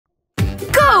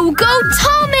Go, go,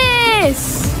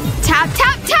 Thomas! Tap,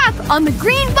 tap, tap on the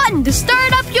green button to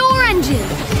start up your engine.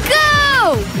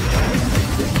 Go!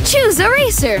 Choose a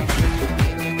racer.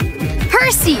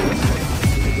 Percy.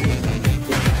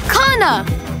 Kana.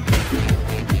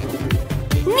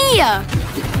 Nia.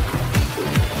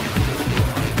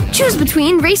 Choose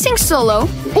between racing solo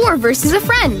or versus a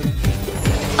friend.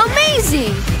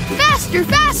 Amazing! Faster,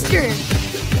 faster!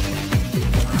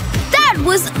 That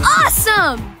was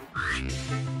awesome!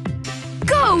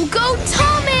 Go, go,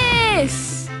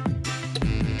 Thomas!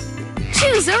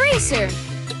 Choose a racer.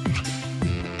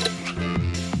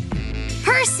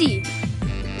 Percy.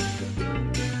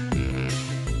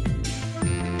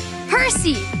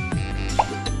 Percy.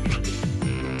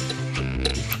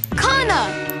 Kana.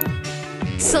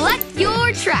 Select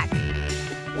your track.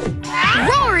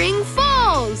 Roaring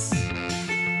Falls.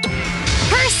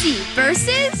 Percy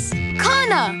versus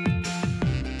Kana.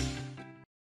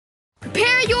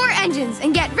 Prepare your engines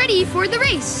and get ready for the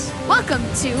race. Welcome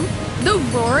to the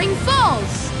Roaring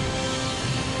Falls.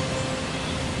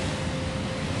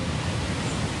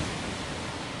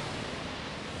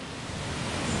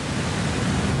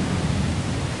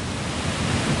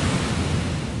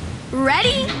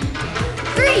 Ready?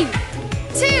 3,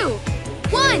 2,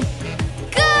 1,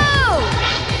 go!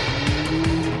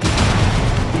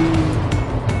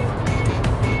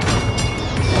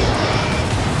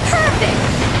 Perfect!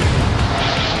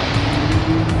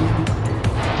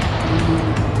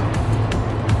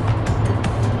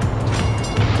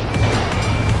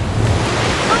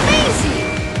 Amazing!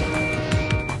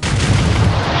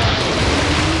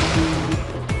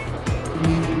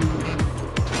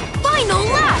 Final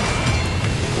lap!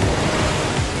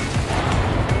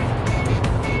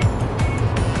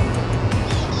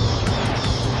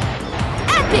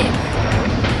 Epic!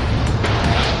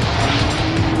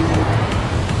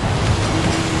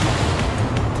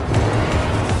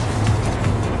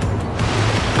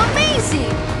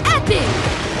 Amazing! Epic!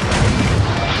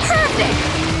 Perfect!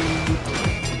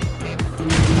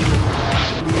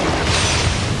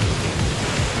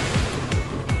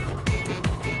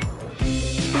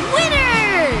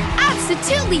 Winner!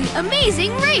 Abso-toot-ly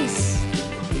amazing race!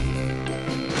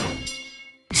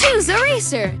 Choose a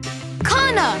racer.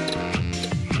 Kana.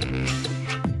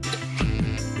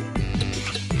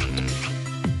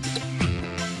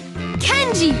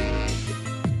 Kenji.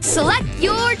 Select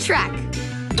your track.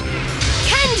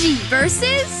 Kenji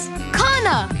versus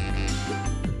Kana.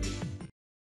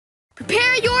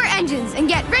 Prepare your engines and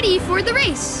get ready for the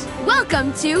race.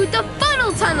 Welcome to the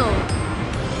Funnel Tunnel.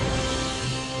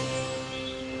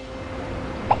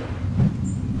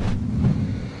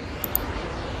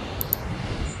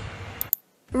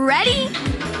 Ready?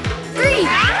 3,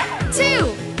 2,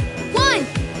 1,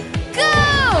 go!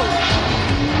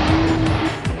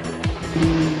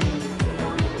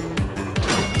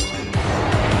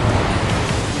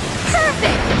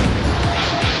 Perfect!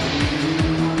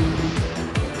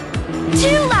 2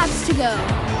 laps to go.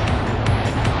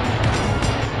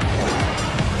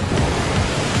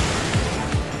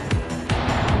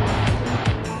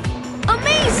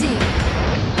 Amazing!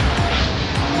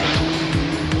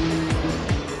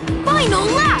 Final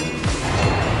lap!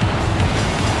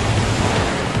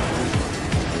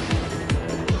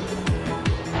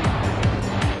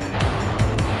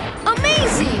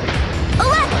 Amazing!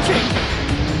 Electric!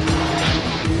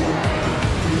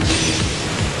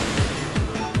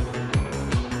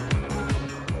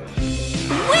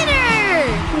 Winner!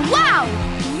 Wow!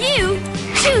 You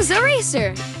choose a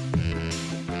racer.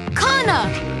 Kana.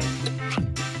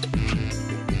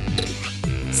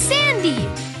 Sandy.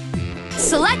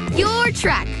 Select your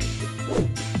track.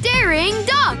 Daring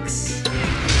Docks.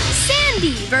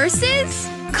 Sandy versus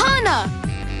Kana.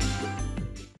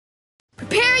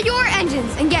 Prepare your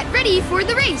engines and get ready for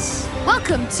the race.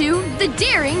 Welcome to the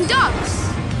Daring Docks.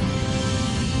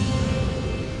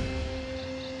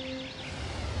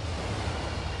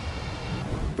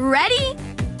 Ready?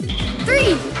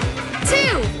 3,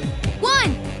 2,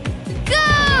 1, go!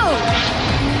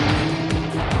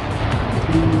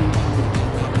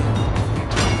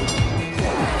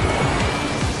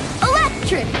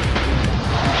 Electric!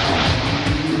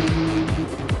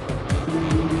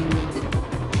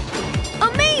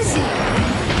 Amazing!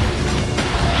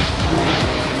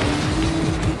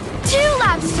 2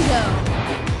 laps to go.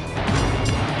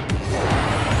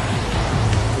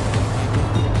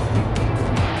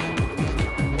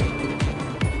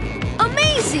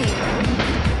 Amazing!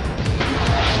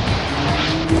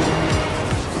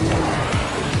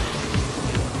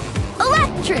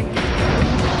 Electric!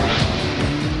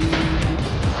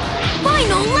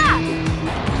 Final lap!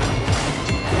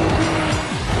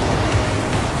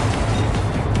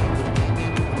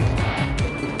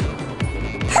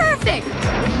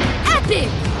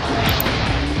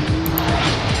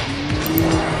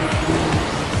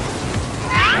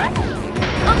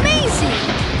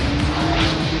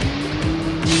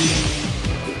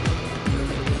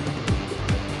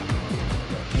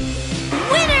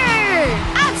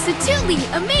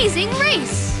 abso-toot-ly amazing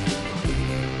race!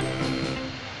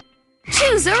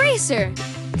 Choose a racer.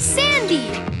 Sandy.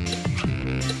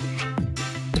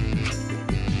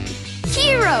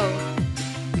 Hero.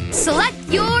 Select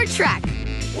your track.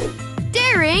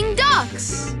 Daring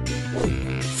Docks.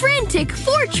 Frantic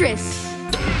Fortress.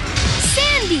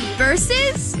 Sandy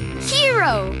versus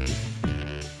Hero.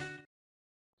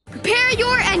 Prepare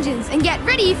your engines and get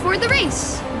ready for the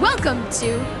race. Welcome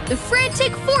to the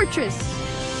Frantic Fortress.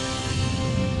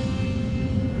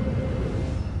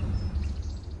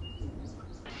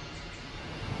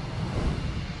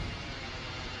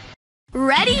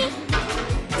 Ready?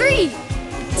 3,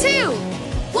 2,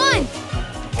 1,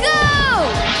 go!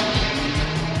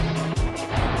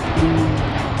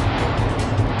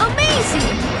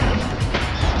 Amazing!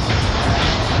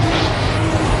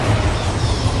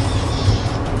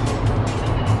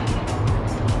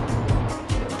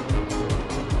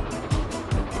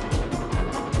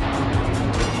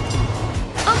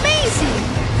 Amazing!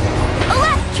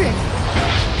 Electric!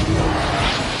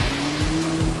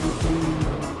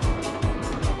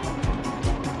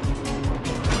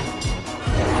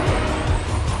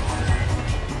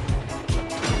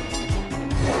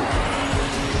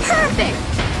 Perfect!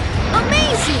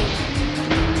 Amazing!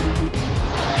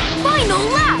 Final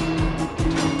lap!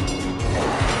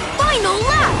 Final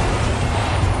lap!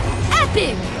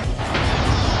 Epic!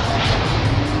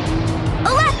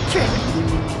 Electric!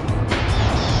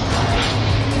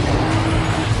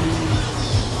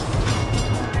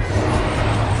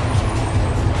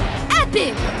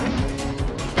 Epic!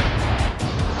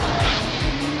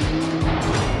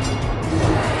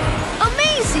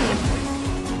 Amazing!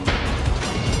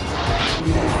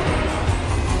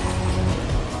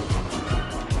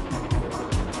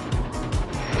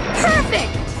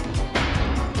 Perfect!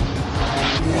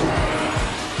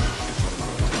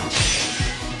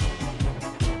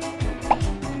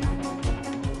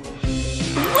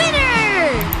 Winner!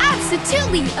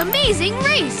 Abso-toot-ly amazing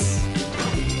race!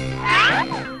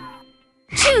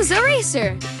 Choose a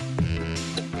racer.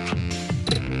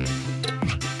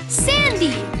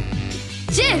 Sandy.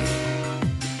 Jif.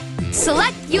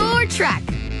 Select your track.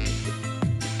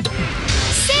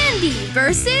 Sandy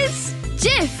versus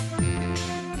Jif.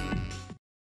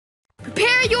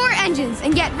 Prepare your engines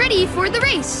and get ready for the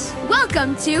race.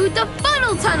 Welcome to the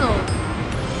Funnel Tunnel.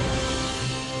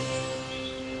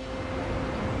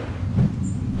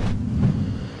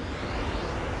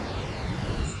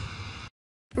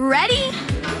 Ready?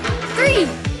 3,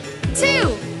 2,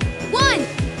 1,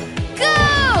 go!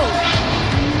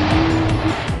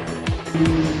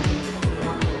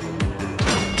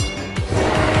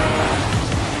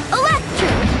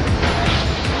 Electric!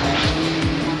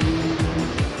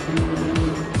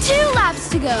 2 laps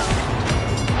to go.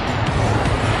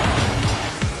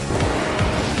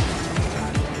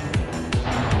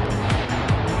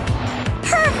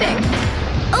 Perfect!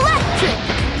 Electric!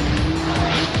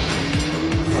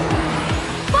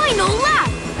 Final lap!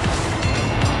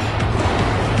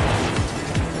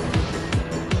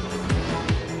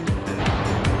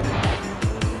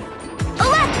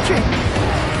 Electric!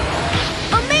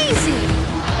 Amazing!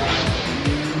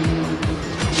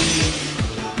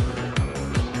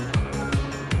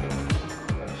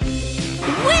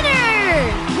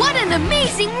 Winner! What an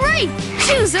amazing race!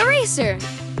 Choose a racer.